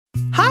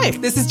Hi,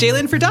 this is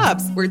Jalen for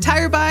Dobbs, where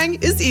tire buying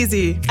is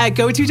easy. At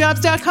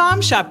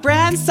GoToDobbs.com, shop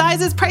brands,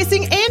 sizes,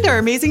 pricing, and our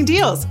amazing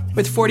deals.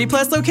 With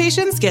 40-plus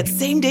locations, get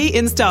same-day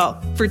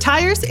install. For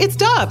tires, it's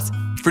Dobbs.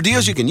 For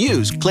deals you can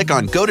use, click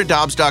on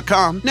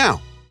GoToDobbs.com now.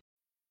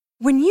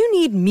 When you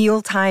need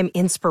mealtime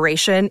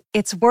inspiration,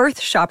 it's worth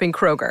shopping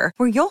Kroger,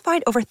 where you'll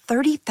find over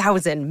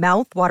 30,000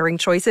 mouth-watering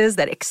choices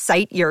that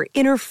excite your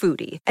inner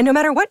foodie. And no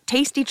matter what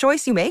tasty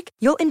choice you make,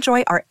 you'll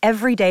enjoy our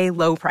everyday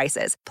low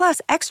prices, plus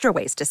extra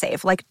ways to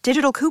save, like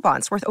digital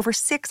coupons worth over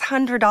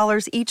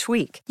 $600 each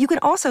week. You can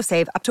also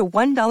save up to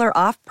 $1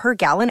 off per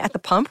gallon at the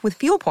pump with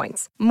fuel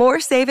points.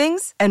 More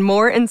savings and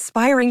more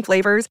inspiring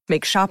flavors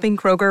make shopping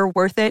Kroger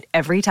worth it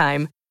every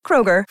time.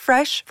 Kroger,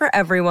 fresh for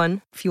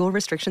everyone. Fuel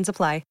restrictions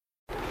apply.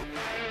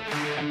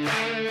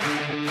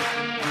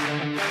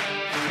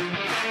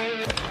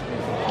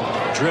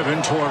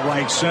 Driven toward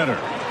right center.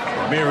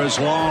 Ramirez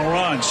long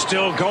run,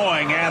 still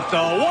going at the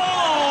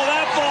wall.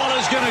 That ball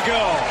is going to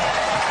go.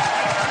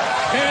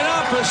 An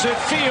opposite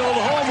field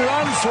home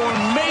run for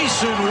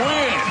Mason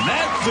Wynn.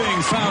 That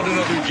thing found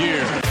another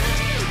gear.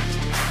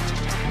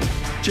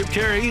 Chip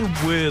Caray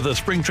with a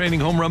spring training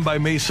home run by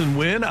Mason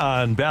Wynn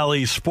on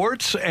Bally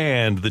Sports,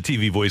 and the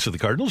TV voice of the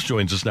Cardinals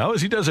joins us now,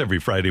 as he does every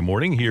Friday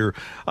morning here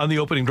on the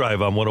opening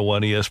drive on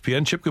 101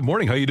 ESPN. Chip, good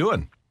morning. How you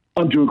doing?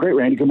 I'm doing great,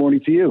 Randy. Good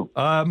morning to you.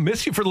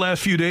 Missed you for the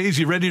last few days.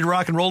 You ready to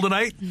rock and roll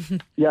tonight?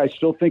 Yeah, I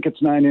still think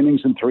it's 9 innings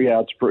and 3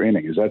 outs per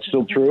inning. Is that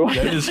still true?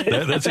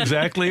 That's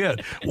exactly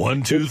it.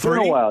 1, 2, 3. It's been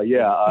a while,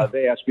 yeah.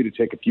 They asked me to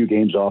take a few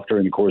games off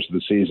during the course of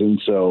the season.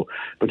 So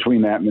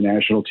between that and the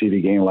national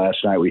TV game last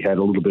night, we had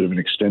a little bit of an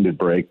extended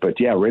break. But,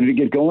 yeah, ready to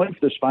get going for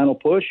this final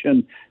push.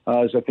 And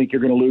as I think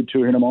you're going to allude to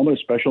here in a moment,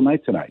 a special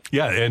night tonight.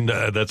 Yeah, and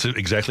that's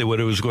exactly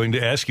what I was going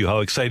to ask you, how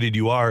excited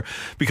you are.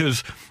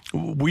 Because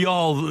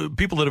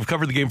people that have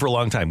covered the game for a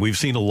long time, we've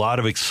seen a lot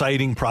of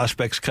exciting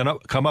prospects come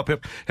up.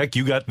 Heck,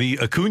 you got the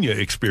Acuna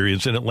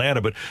experience in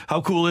Atlanta, but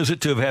how cool is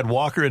it to have had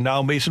Walker and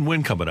now Mason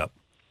Wynn coming up?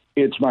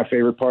 It's my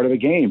favorite part of the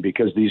game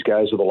because these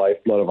guys are the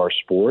lifeblood of our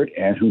sport,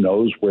 and who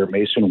knows where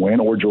Mason Wynn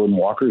or Jordan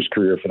Walker's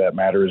career, for that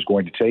matter, is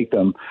going to take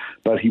them.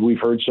 But we've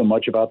heard so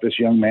much about this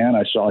young man.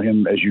 I saw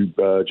him as you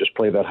just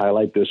played that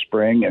highlight this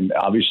spring, and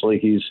obviously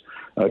he's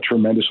a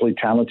tremendously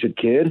talented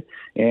kid,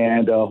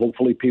 and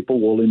hopefully people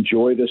will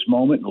enjoy this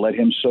moment and let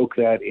him soak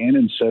that in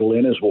and settle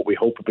in as what we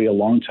hope will be a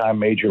long-time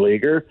major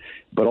leaguer.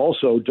 But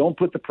also, don't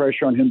put the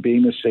pressure on him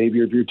being the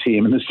savior of your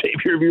team and the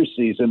savior of your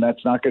season.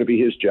 That's not going to be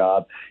his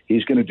job.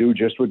 He's going to do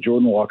just what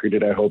Jordan Walker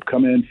did, I hope.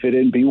 Come in, fit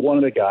in, be one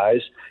of the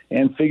guys,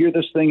 and figure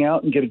this thing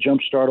out and get a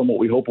jump start on what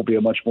we hope will be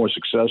a much more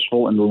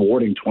successful and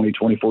rewarding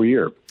 2024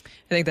 year.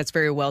 I think that's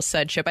very well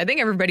said, Chip. I think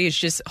everybody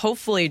is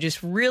hopefully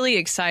really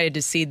excited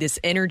to see this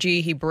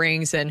energy he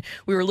brings. And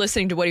we were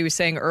listening to what he was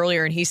saying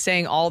earlier, and he's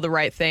saying all the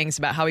right things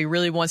about how he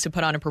really wants to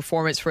put on a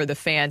performance for the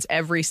fans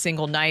every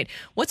single night.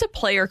 What's a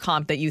player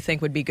comp that you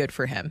think would be good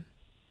for him?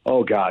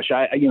 Oh, gosh.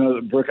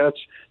 Brooke,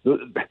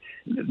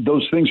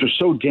 those things are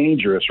so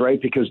dangerous,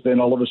 right? Because then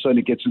all of a sudden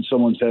it gets in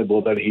someone's head,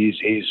 well, that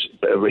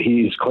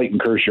he's Clayton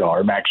Kershaw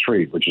or Max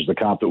Fried, which is the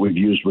comp that we've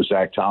used with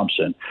Zach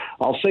Thompson.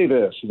 I'll say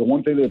this. The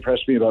one thing that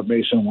impressed me about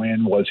Mason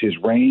Wynn was his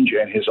range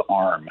and his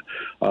arm.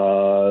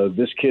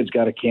 This kid's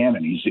got a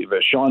cannon. He's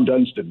Sean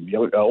Dunston.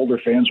 Older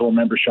fans will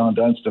remember Sean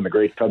Dunston, the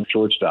great Cub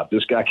shortstop.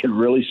 This guy can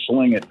really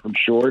sling it from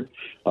short.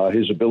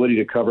 His ability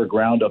to cover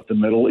ground up the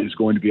middle is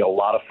going to be a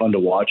lot of fun to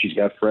watch. He's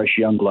got fresh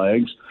young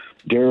legs.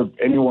 Dare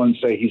anyone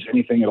say he's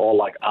anything at all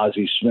like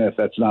Ozzie Smith?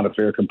 That's not a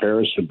fair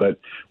comparison. But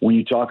when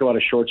you talk about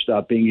a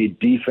shortstop being a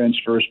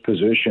defense-first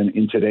position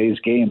in today's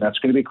game, that's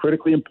going to be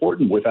critically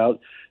important. Without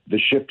the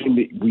shifting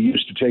that we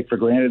used to take for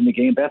granted in the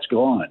game, that's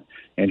gone.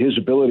 And his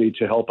ability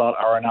to help out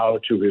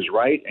Arenado to his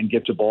right and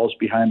get to balls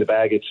behind the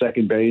bag at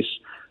second base,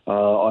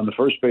 on the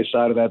first base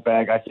side of that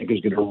bag, I think is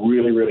going to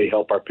really, really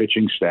help our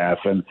pitching staff.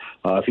 And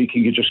if he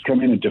can just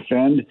come in and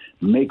defend,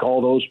 make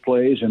all those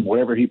plays, and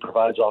whatever he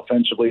provides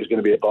offensively is going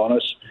to be a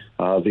bonus.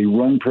 The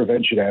run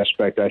prevention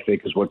aspect, I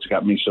think, is what's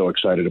got me so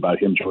excited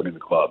about him joining the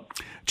club.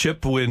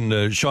 Chip,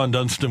 when Sean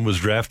Dunston was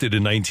drafted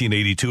in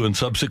 1982 and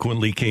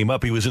subsequently came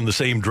up, he was in the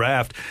same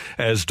draft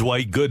as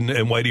Dwight Gooden,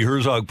 and Whitey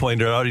Herzog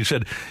pointed out, he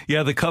said,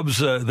 yeah, the Cubs,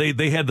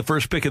 they had the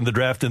first pick in the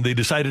draft, and they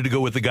decided to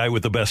go with the guy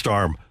with the best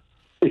arm.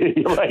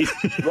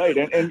 right,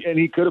 and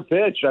he could have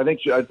pitched. I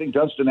think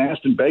Dunston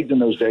asked and begged in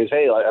those days,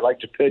 hey, I'd like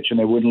to pitch, and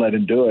they wouldn't let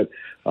him do it.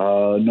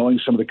 Knowing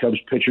some of the Cubs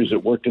pitchers that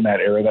worked in that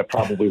era, that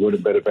probably would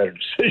have been a better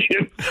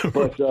decision.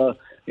 But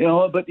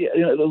look,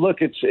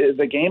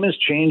 the game has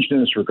changed in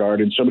this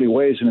regard in so many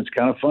ways, and it's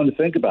kind of fun to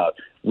think about.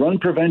 Run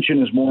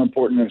prevention is more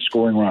important than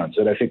scoring runs,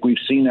 and I think we've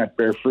seen that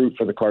bear fruit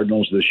for the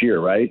Cardinals this year,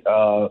 right?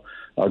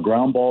 A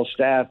ground ball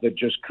staff that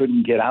just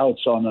couldn't get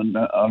outs on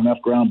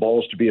enough ground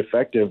balls to be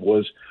effective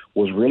was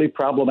really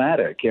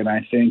problematic. And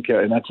I think,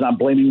 and that's not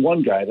blaming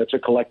one guy, that's a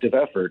collective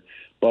effort.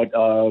 But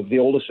the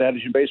oldest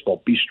adage in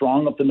baseball, be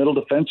strong up the middle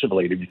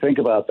defensively. If you think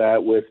about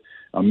that with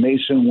a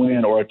Mason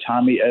Wynn or a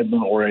Tommy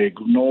Edman or a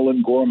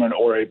Nolan Gorman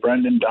or a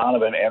Brendan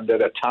Donovan, and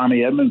that a Tommy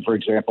Edman, for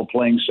example,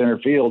 playing center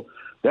field,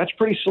 that's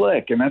pretty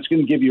slick, and that's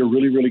going to give you a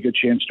really, really good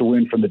chance to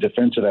win from the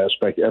defensive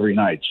aspect every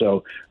night.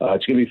 So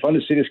it's going to be fun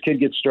to see this kid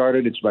get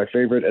started. It's my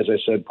favorite, as I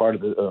said, part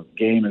of the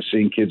game is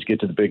seeing kids get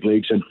to the big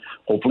leagues and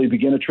hopefully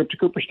begin a trip to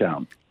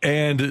Cooperstown.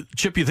 And,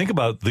 Chip, you think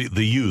about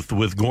the youth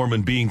with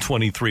Gorman being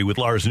 23, with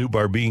Lars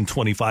Newbar being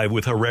 25,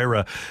 with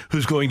Herrera,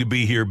 who's going to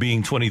be here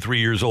being 23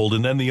 years old,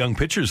 and then the young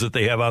pitchers that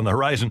they have on the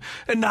horizon.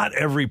 And not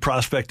every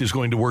prospect is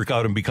going to work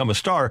out and become a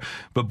star,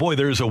 but, boy,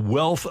 there's a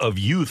wealth of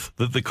youth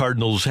that the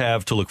Cardinals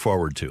have to look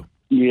forward to.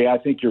 Yeah, I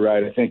think you're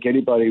right. I think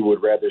anybody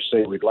would rather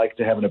say we'd like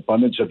to have an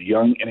abundance of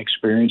young,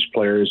 inexperienced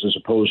players as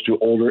opposed to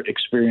older,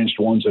 experienced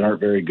ones that aren't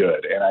very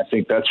good. And I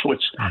think that's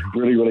what's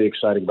really, really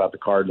exciting about the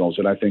Cardinals.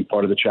 And I think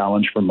part of the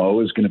challenge for Mo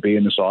is going to be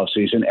in this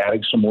offseason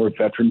adding some more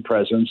veteran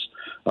presence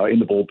in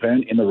the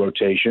bullpen, in the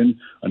rotation.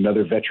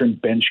 Another veteran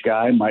bench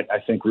guy might, I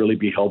think, really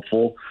be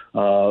helpful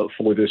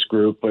for this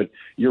group. But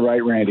you're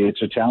right, Randy.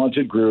 It's a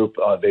talented group.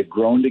 They've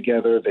grown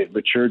together. They've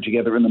matured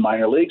together in the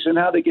minor leagues. And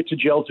now they get to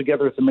gel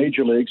together at the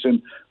major leagues.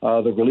 And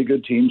the really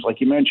good teams, like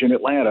you mentioned,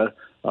 Atlanta,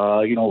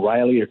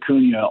 Riley,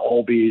 Acuna,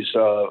 Albies,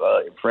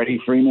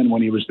 Freddie Freeman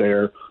when he was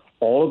there.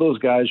 All of those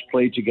guys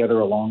played together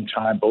a long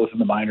time, both in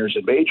the minors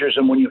and majors.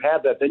 And when you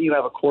have that, then you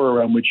have a core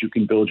around which you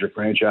can build your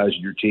franchise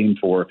and your team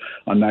for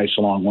a nice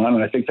long run.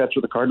 And I think that's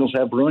what the Cardinals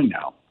have brewing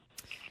now.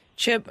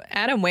 Chip,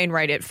 Adam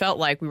Wainwright, it felt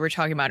like we were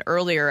talking about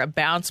earlier, a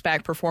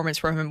bounce-back performance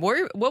from him.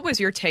 What was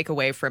your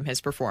takeaway from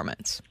his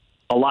performance?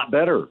 A lot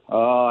better.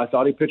 I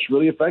thought he pitched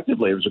really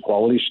effectively. It was a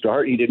quality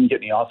start. He didn't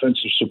get any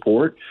offensive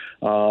support.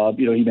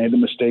 He made the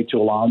mistake to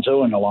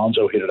Alonso, and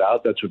Alonso hit it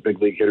out. That's what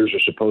big league hitters are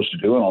supposed to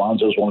do, and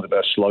Alonso is one of the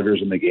best sluggers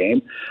in the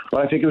game.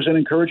 But I think it was an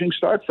encouraging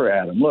start for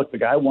Adam. Look, the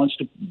guy wants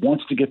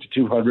to get to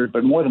 200,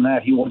 but more than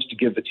that, he wants to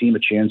give the team a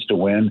chance to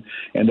win,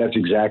 and that's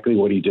exactly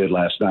what he did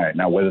last night.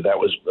 Now, whether that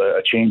was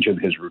a change in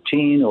his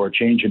routine or a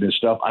change in his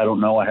stuff, I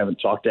don't know. I haven't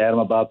talked to Adam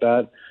about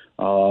that.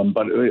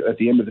 But at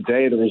the end of the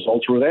day, the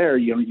results were there.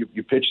 You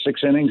pitch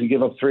 6 innings, you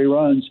give up 3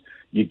 runs,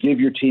 you give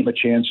your team a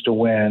chance to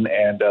win,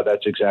 and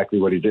that's exactly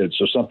what he did.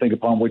 So something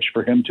upon which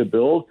for him to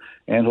build,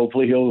 and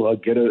hopefully he'll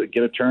get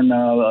a turn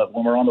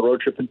when we're on the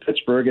road trip in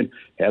Pittsburgh and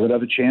have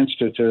another chance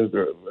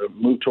to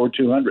move toward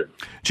 200.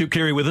 Chip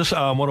Caray with us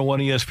on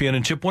 101 ESPN.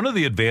 And Chip, one of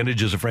the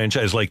advantages a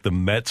franchise like the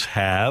Mets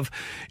have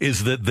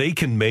is that they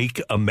can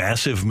make a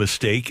massive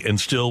mistake and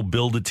still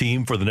build a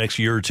team for the next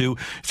year or two.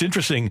 It's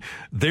interesting.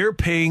 They're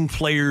paying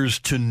players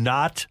to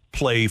not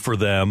play for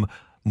them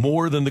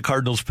more than the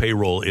Cardinals'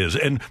 payroll is,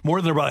 and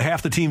more than about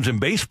half the teams in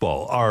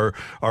baseball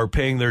are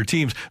paying their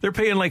teams. They're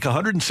paying like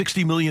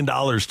 $160 million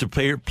to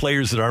pay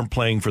players that aren't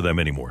playing for them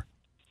anymore.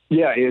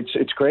 Yeah,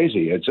 it's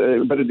crazy.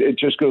 But it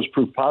just goes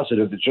proof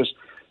positive that just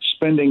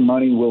spending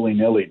money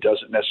willy-nilly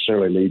doesn't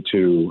necessarily lead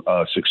to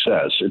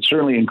success. It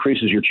certainly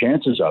increases your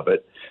chances of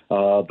it.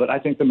 But I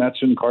think the Mets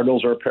and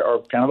Cardinals are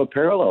kind of a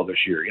parallel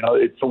this year.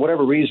 For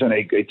whatever reason,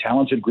 a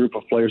talented group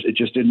of players, it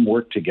just didn't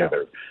work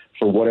together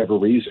for whatever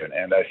reason.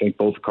 And I think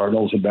both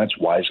Cardinals and Mets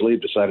wisely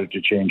decided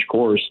to change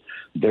course.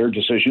 Their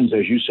decisions,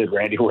 as you said,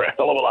 Randy, were a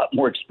hell of a lot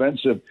more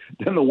expensive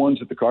than the ones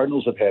that the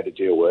Cardinals have had to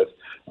deal with.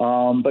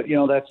 But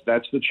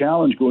that's the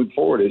challenge going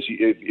forward. Is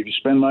if you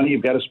spend money,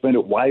 you've got to spend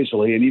it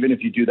wisely. And even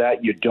if you do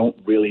that, you don't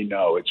really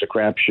know. It's a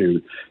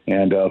crapshoot.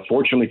 And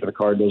fortunately for the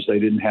Cardinals, they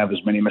didn't have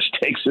as many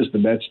mistakes as the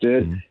Mets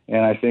did. Mm-hmm.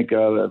 And I think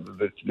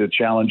the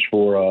challenge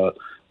for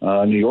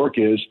New York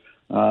is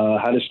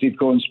how does Steve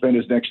Cohen spend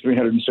his next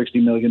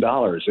 $360 million?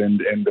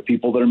 And the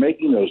people that are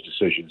making those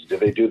decisions, do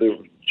they do the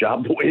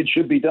job the way it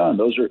should be done?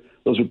 Those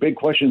are big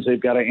questions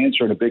they've got to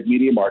answer in a big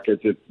media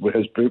market that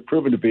has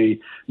proven to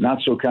be not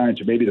so kind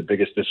to maybe the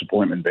biggest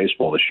disappointment in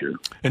baseball this year.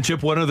 And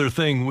Chip, one other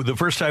thing, the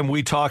first time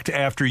we talked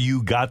after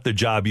you got the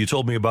job, you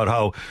told me about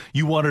how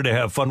you wanted to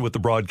have fun with the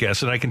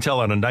broadcast, and I can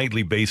tell on a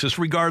nightly basis,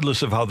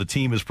 regardless of how the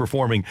team is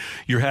performing,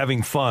 you're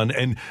having fun.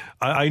 And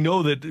I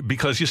know that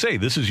because you say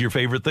this is your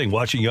favorite thing,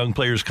 watching young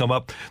players come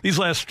up. These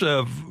last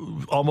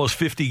almost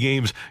 50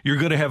 games, you're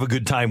going to have a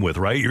good time with,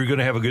 right? You're going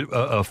to have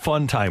a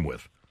fun time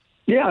with.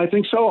 Yeah, I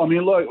think so. I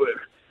mean, look,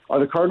 are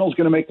the Cardinals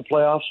going to make the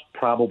playoffs?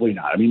 Probably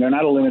not. I mean, they're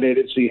not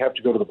eliminated, so you have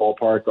to go to the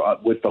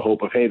ballpark with the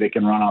hope of, hey, they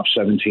can run off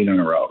 17 in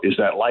a row. Is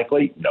that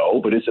likely? No,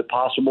 but is it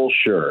possible?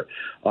 Sure.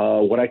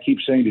 What I keep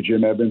saying to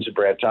Jim Evans and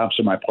Brad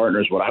Thompson, my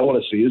partners, what I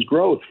want to see is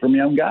growth from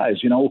young guys.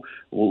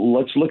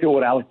 Let's look at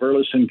what Alec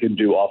Burleson can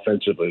do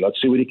offensively.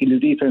 Let's see what he can do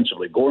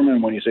defensively.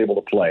 Gorman, when he's able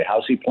to play.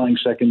 How's he playing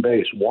second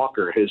base?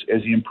 Walker, is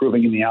he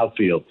improving in the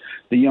outfield?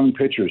 The young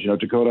pitchers,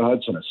 Dakota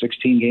Hudson, a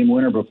 16-game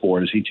winner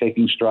before. Is he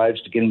taking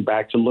strides to getting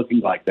back to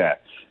looking like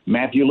that?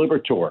 Matthew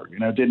Liberatore,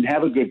 didn't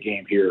have a good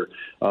game here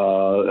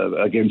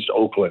against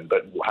Oakland,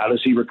 but how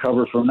does he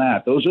recover from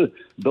that? Those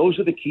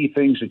are the key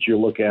things that you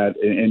look at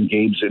in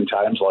games in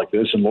times like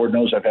this. And Lord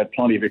knows I've had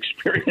plenty of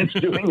experience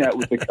doing that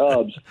with the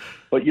Cubs.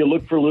 But you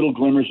look for little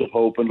glimmers of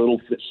hope and little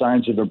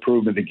signs of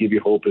improvement that give you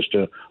hope as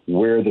to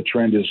where the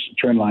trend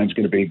line is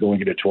going to be going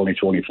into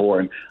 2024.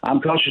 And I'm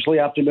cautiously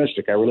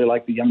optimistic. I really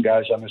like the young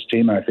guys on this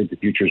team, and I think the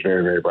future is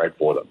very, very bright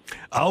for them.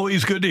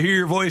 Always good to hear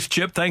your voice,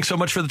 Chip. Thanks so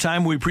much for the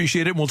time. We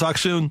appreciate it, and we'll talk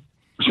soon.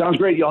 Sounds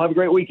great. Y'all have a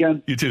great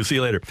weekend. You too. See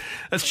you later.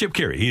 That's Chip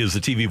Caray. He is the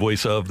TV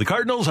voice of the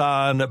Cardinals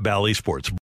on Bally Sports.